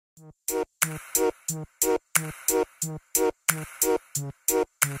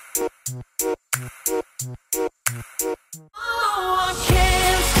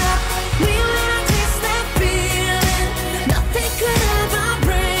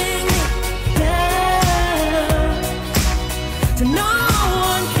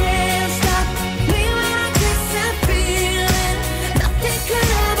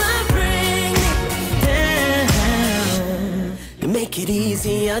Make it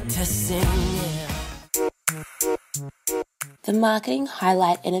easier to sing. The marketing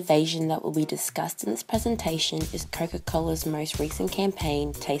highlight innovation that will be discussed in this presentation is Coca Cola's most recent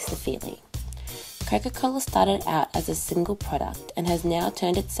campaign, Taste the Feeling. Coca Cola started out as a single product and has now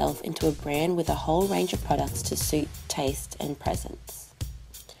turned itself into a brand with a whole range of products to suit taste and presence.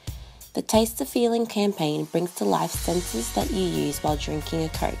 The Taste the Feeling campaign brings to life senses that you use while drinking a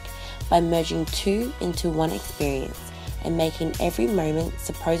Coke by merging two into one experience and making every moment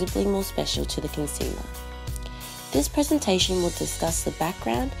supposedly more special to the consumer. This presentation will discuss the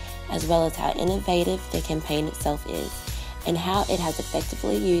background as well as how innovative the campaign itself is and how it has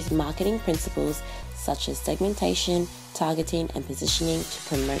effectively used marketing principles such as segmentation, targeting, and positioning to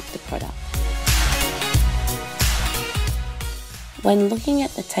promote the product. When looking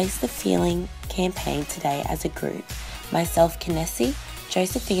at the Taste the Feeling campaign today as a group, myself, Kinessi,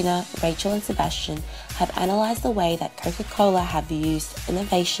 Josephina, Rachel and Sebastian have analysed the way that Coca-Cola have used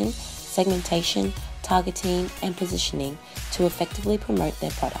innovation, segmentation, targeting and positioning to effectively promote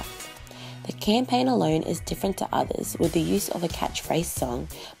their product. The campaign alone is different to others with the use of a catchphrase song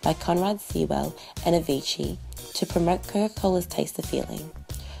by Conrad Sewell and Avicii to promote Coca-Cola's Taste the Feeling.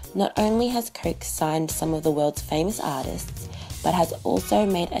 Not only has Coke signed some of the world's famous artists, but has also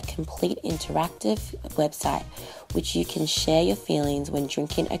made a complete interactive website which you can share your feelings when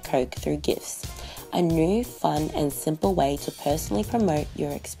drinking a Coke through GIFs, a new, fun and simple way to personally promote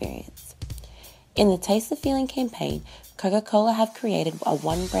your experience. In the Taste the Feeling campaign, Coca-Cola have created a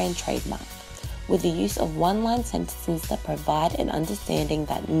one-brand trademark with the use of one-line sentences that provide an understanding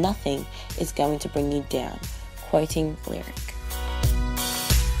that nothing is going to bring you down, quoting lyric.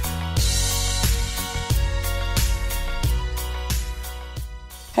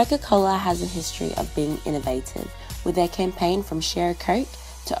 Coca-Cola has a history of being innovative, with their campaign from Share a Coke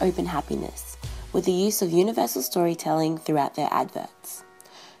to Open Happiness, with the use of universal storytelling throughout their adverts.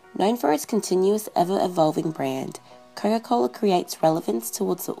 Known for its continuous, ever-evolving brand, Coca-Cola creates relevance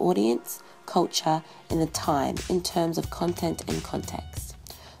towards the audience, culture, and the time in terms of content and context.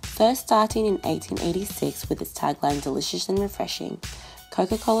 First starting in 1886 with its tagline "Delicious and Refreshing,"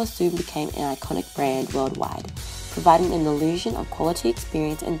 Coca-Cola soon became an iconic brand worldwide, providing an illusion of quality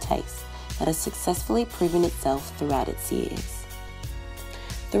experience and taste that has successfully proven itself throughout its years.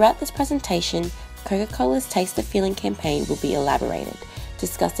 Throughout this presentation, Coca-Cola's Taste the Feeling campaign will be elaborated,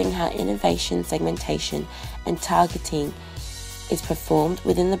 discussing how innovation, segmentation, and targeting is performed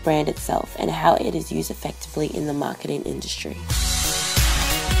within the brand itself and how it is used effectively in the marketing industry.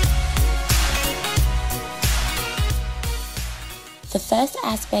 The first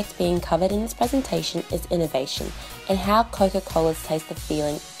aspect being covered in this presentation is innovation and how Coca-Cola's Taste the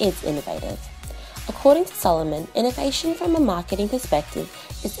Feeling is innovative. According to Solomon, innovation from a marketing perspective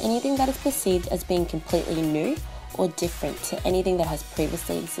is anything that is perceived as being completely new or different to anything that has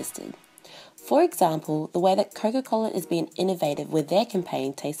previously existed. For example, the way that Coca-Cola is being innovative with their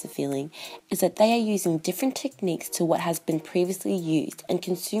campaign Taste the Feeling is that they are using different techniques to what has been previously used and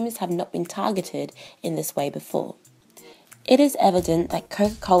consumers have not been targeted in this way before. It is evident that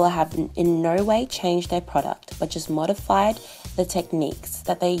Coca-Cola have in no way changed their product, but just modified the techniques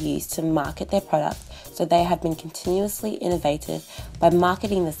that they use to market their product, so they have been continuously innovative by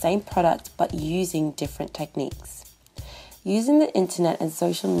marketing the same product but using different techniques. Using the internet and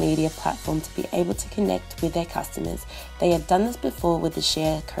social media platform to be able to connect with their customers, they have done this before with the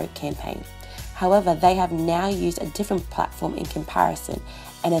Share a Coke campaign. However, they have now used a different platform in comparison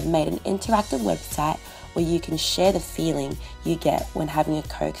and have made an interactive website where you can share the feeling you get when having a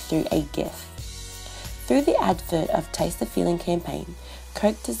Coke through a GIF. Through the advert of Taste the Feeling campaign,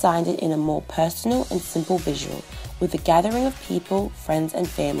 Coke designed it in a more personal and simple visual, with a gathering of people, friends and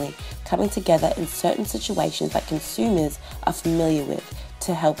family coming together in certain situations that consumers are familiar with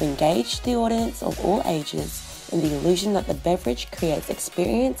to help engage the audience of all ages in the illusion that the beverage creates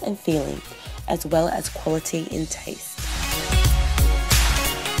experience and feeling, as well as quality in taste.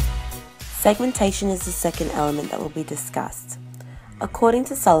 Segmentation is the second element that will be discussed. According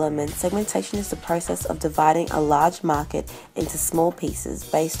to Solomon, segmentation is the process of dividing a large market into small pieces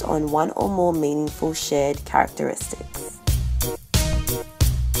based on one or more meaningful shared characteristics.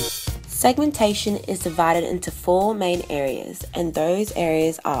 Segmentation is divided into 4 main areas, and those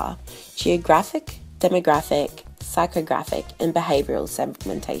areas are geographic, demographic, psychographic, and behavioral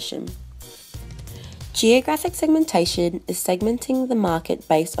segmentation. Geographic segmentation is segmenting the market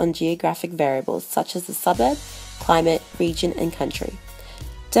based on geographic variables such as the suburb, climate, region, and country.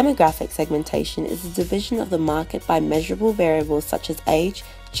 Demographic segmentation is the division of the market by measurable variables such as age,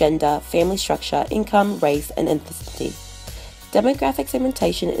 gender, family structure, income, race, and ethnicity. Demographic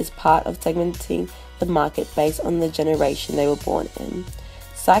segmentation is part of segmenting the market based on the generation they were born in.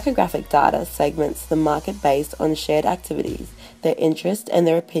 Psychographic data segments the market based on shared activities, their interest, and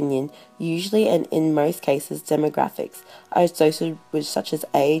their opinion. Usually, and in most cases, demographics are associated with such as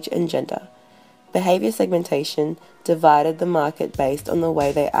age and gender. Behavior segmentation divided the market based on the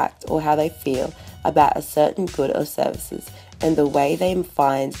way they act or how they feel about a certain good or services and the way they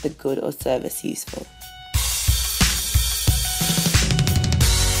find the good or service useful.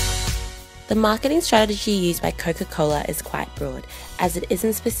 The marketing strategy used by Coca Cola is quite broad, as it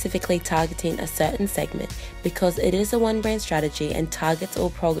isn't specifically targeting a certain segment because it is a one-brand strategy and targets all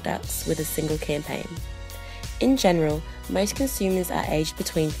products with a single campaign. In general, most consumers are aged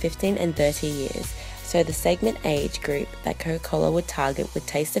between 15 and 30 years, so the segment age group that Coca Cola would target with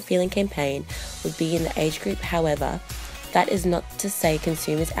Taste the Feeling campaign would be in the age group. However, that is not to say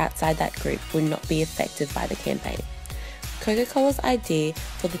consumers outside that group would not be affected by the campaign. Coca-Cola's idea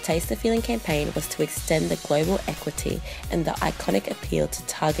for the Taste the Feeling campaign was to extend the global equity and the iconic appeal to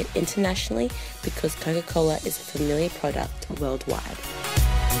target internationally because Coca-Cola is a familiar product worldwide.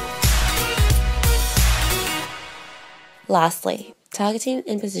 Lastly, targeting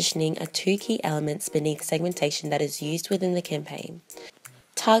and positioning are 2 key elements beneath segmentation that is used within the campaign.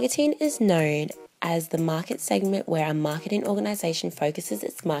 Targeting is known as the market segment where a marketing organization focuses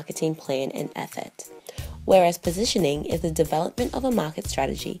its marketing plan and effort, whereas positioning is the development of a market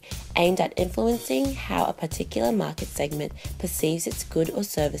strategy aimed at influencing how a particular market segment perceives its goods or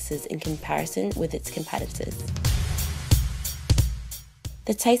services in comparison with its competitors.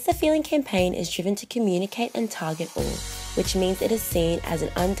 The Taste the Feeling campaign is driven to communicate and target all, which means it is seen as an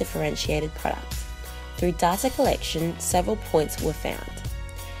undifferentiated product. Through data collection, several points were found.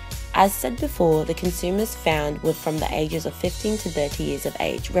 As said before, the consumers found were from the ages of 15 to 30 years of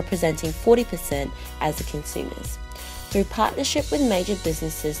age, representing 40% as the consumers. Through partnership with major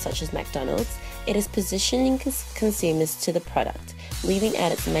businesses such as McDonald's, it is positioning consumers to the product, leaving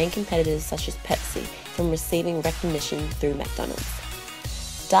out its main competitors such as Pepsi from receiving recognition through McDonald's.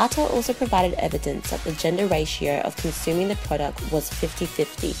 Data also provided evidence that the gender ratio of consuming the product was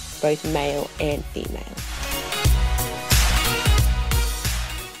 50-50, both male and female.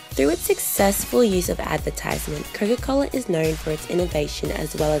 Through its successful use of advertisement, Coca-Cola is known for its innovation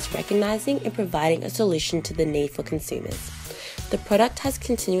as well as recognizing and providing a solution to the need for consumers. The product has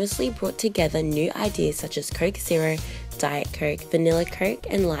continuously brought together new ideas such as Coke Zero, Diet Coke, Vanilla Coke,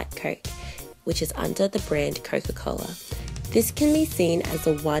 and Light Coke, which is under the brand Coca-Cola. This can be seen as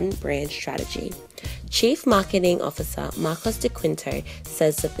a one-brand strategy. Chief Marketing Officer Marcos de Quinto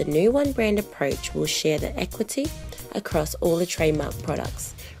says that the new one-brand approach will share the equity across all the trademark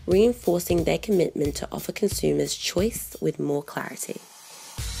products, reinforcing their commitment to offer consumers choice with more clarity.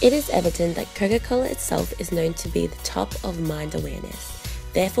 It is evident that Coca-Cola itself is known to be the top of mind awareness,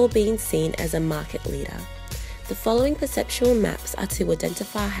 therefore being seen as a market leader. The following perceptual maps are to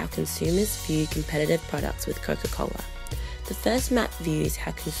identify how consumers view competitive products with Coca-Cola. The first map views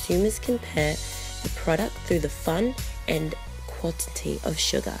how consumers compare the product through the fun and quantity of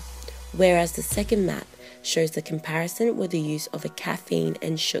sugar, whereas the second map shows the comparison with the use of a caffeine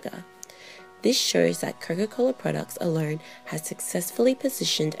and sugar. This shows that Coca-Cola products alone has successfully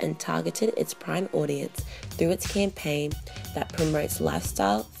positioned and targeted its prime audience through its campaign that promotes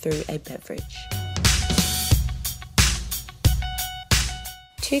lifestyle through a beverage.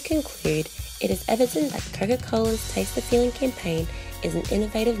 To conclude, it is evident that Coca-Cola's Taste the Feeling campaign is an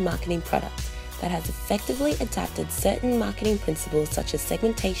innovative marketing product that has effectively adapted certain marketing principles such as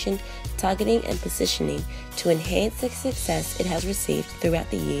segmentation, targeting, and positioning to enhance the success it has received throughout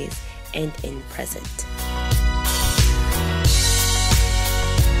the years and in present.